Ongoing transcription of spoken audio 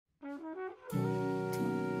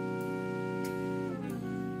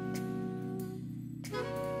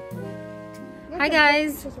Hi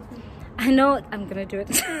guys, I know I'm gonna do it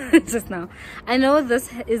just now. I know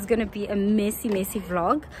this is gonna be a messy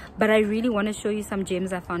vlog, but I really want to show you some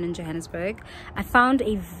gems I found in Johannesburg. I found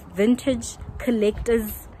a vintage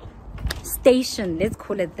collector's station, let's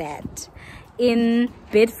call it that, in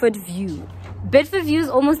Bedford View. Bedford View is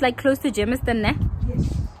almost like close to Germiston, ne?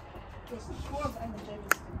 Yes.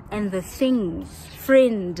 And the things,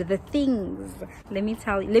 friend, the things. Let me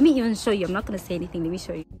tell you, let me even show you. I'm not gonna say anything, let me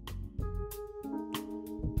show you.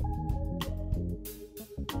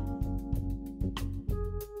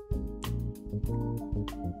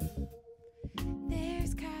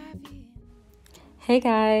 Hey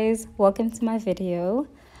guys, welcome to my video.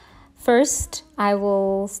 First, I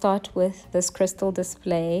will start with this crystal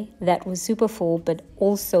display that was super full, but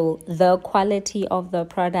also the quality of the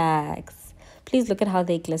products. Please look at how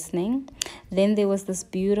they're glistening. Then there was this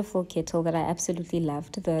beautiful kettle that I absolutely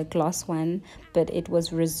loved, the glass one, but it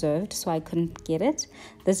was reserved, so I couldn't get it.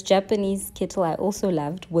 This Japanese kettle I also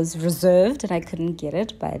loved was reserved and I couldn't get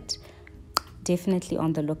it, but definitely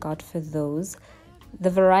on the lookout for those. The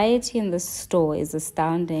variety in this store is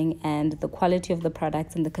astounding, and the quality of the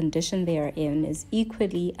products and the condition they are in is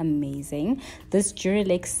equally amazing. This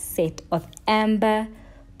Duralex set of amber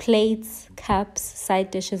plates, cups, side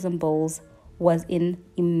dishes and bowls was in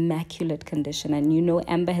immaculate condition, and you know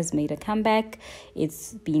amber has made a comeback.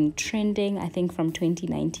 It's been trending, I think, from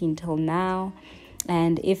 2019 till now,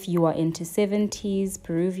 and if you are into 70s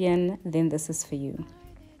Peruvian, then this is for you.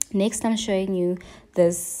 Next, I'm showing you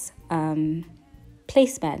this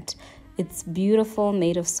placemat. It's beautiful,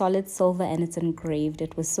 made of solid silver, and it's engraved.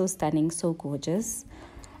 It was so stunning, so gorgeous,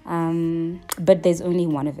 but there's only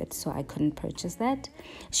one of it, so I couldn't purchase that.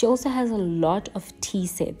 She also has a lot of tea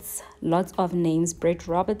sets, lots of names, Brett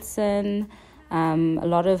Robertson, a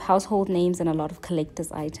lot of household names, and a lot of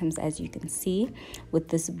collector's items, as you can see, with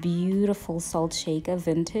this beautiful salt shaker,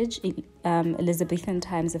 vintage, Elizabethan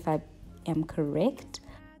times if I am correct.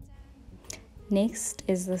 Next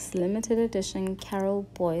is this limited edition Carol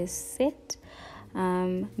Boys set,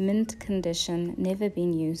 mint condition, never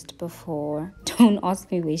been used before. Don't ask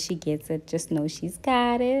me where she gets it, just know she's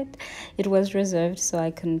got it. It was reserved, so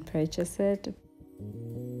I couldn't purchase it.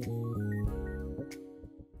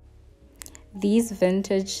 These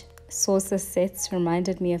vintage saucer sets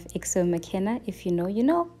reminded me of XO McKenna. If you know, you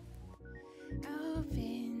know.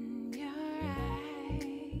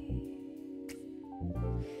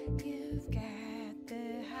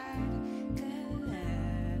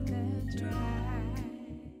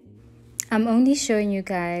 I'm only showing you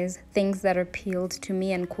guys things that appealed to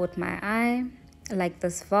me and caught my eye, like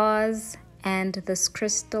this vase and this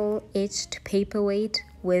crystal etched paperweight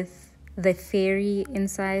with the fairy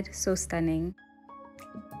inside, so stunning.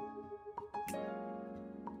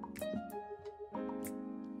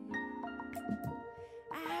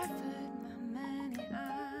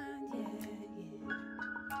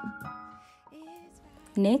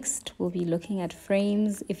 Next, we'll be looking at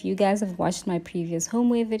frames. If you guys have watched my previous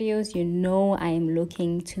homeware videos, you know I am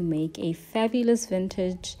looking to make a fabulous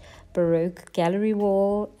vintage Baroque gallery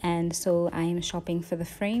wall, and so I am shopping for the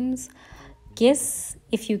frames. Guess,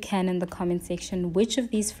 if you can, in the comment section which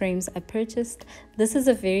of these frames I purchased. This is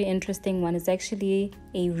a very interesting one. It's actually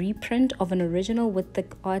a reprint of an original with the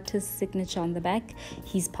artist's signature on the back.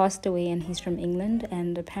 He's passed away and he's from England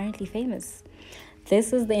and apparently famous.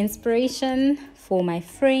 This is the inspiration for my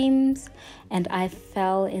frames, and I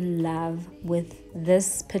fell in love with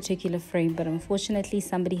this particular frame, but unfortunately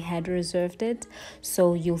somebody had reserved it,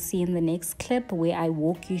 so you'll see in the next clip where I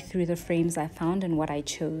walk you through the frames I found and what I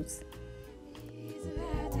chose.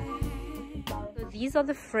 So these are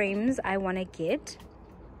the frames I want to get.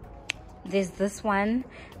 There's this one,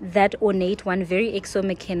 that ornate one, very XO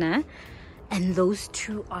McKenna, and those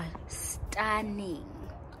two are stunning.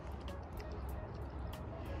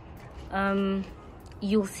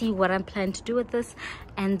 You'll see what I'm planning to do with this,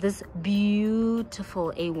 and this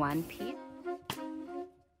beautiful A1 piece.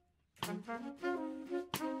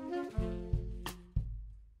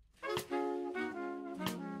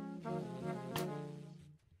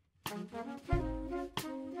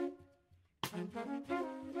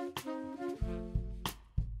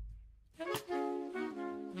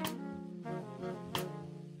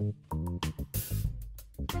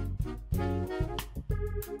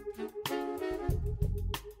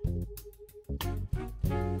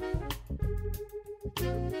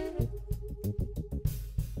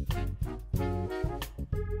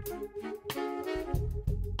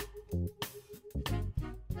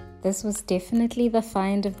 This was definitely the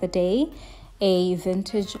find of the day, a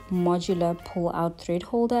vintage modular pull-out thread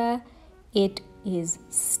holder. It is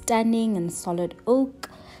stunning and solid oak.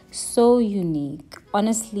 So unique.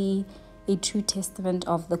 Honestly, a true testament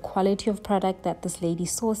of the quality of product that this lady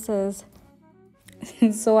sources.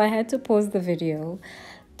 So I had to pause the video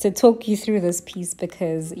to talk you through this piece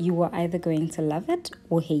because you are either going to love it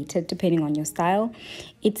or hate it depending on your style.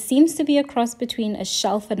 It seems to be a cross between a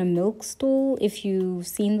shelf and a milk stool. If you've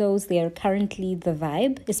seen those, they are currently the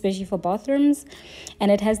vibe, especially for bathrooms. And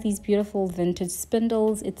it has these beautiful vintage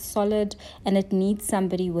spindles. It's solid and it needs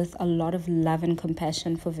somebody with a lot of love and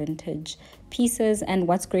compassion for vintage pieces. And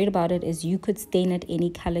what's great about it is you could stain it any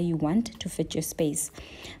color you want to fit your space.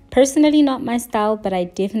 Personally, not my style, but I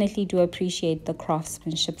definitely do appreciate the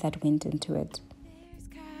craftsmanship that went into it.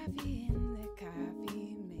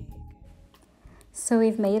 So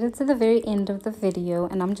we've made it to the very end of the video,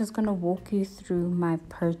 and I'm just going to walk you through my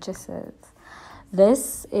purchases.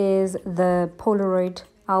 This is the Polaroid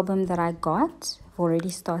album that I got. I've already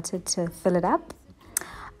started to fill it up.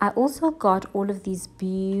 I also got all of these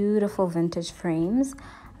beautiful vintage frames.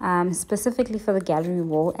 Specifically for the gallery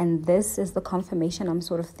wall, and this is the confirmation I'm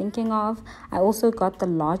sort of thinking of. I also got the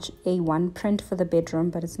large A1 print for the bedroom,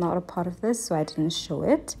 but it's not a part of this, so I didn't show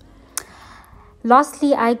it.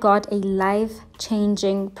 Lastly, I got a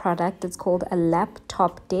life-changing product. It's called a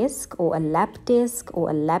laptop desk or a lap desk or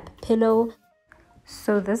a lap pillow.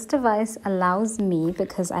 So this device allows me,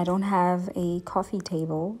 because I don't have a coffee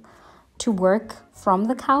table, to work from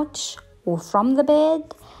the couch or from the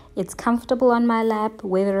bed. It's comfortable on my lap,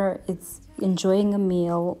 whether it's enjoying a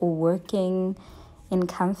meal or working in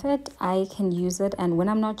comfort, I can use it. And when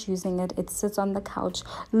I'm not using it, it sits on the couch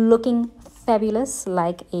looking fabulous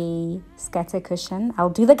like a scatter cushion. I'll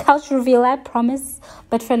do the couch reveal, I promise.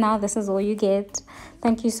 But for now, this is all you get.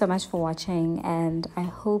 Thank you so much for watching, and I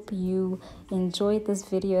hope you enjoyed this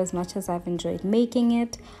video as much as I've enjoyed making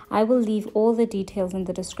it. I will leave all the details in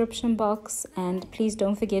the description box, and please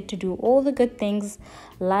don't forget to do all the good things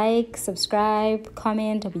like, subscribe,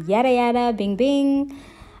 comment, yada yada, bing bing.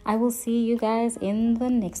 I will see you guys in the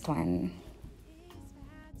next one.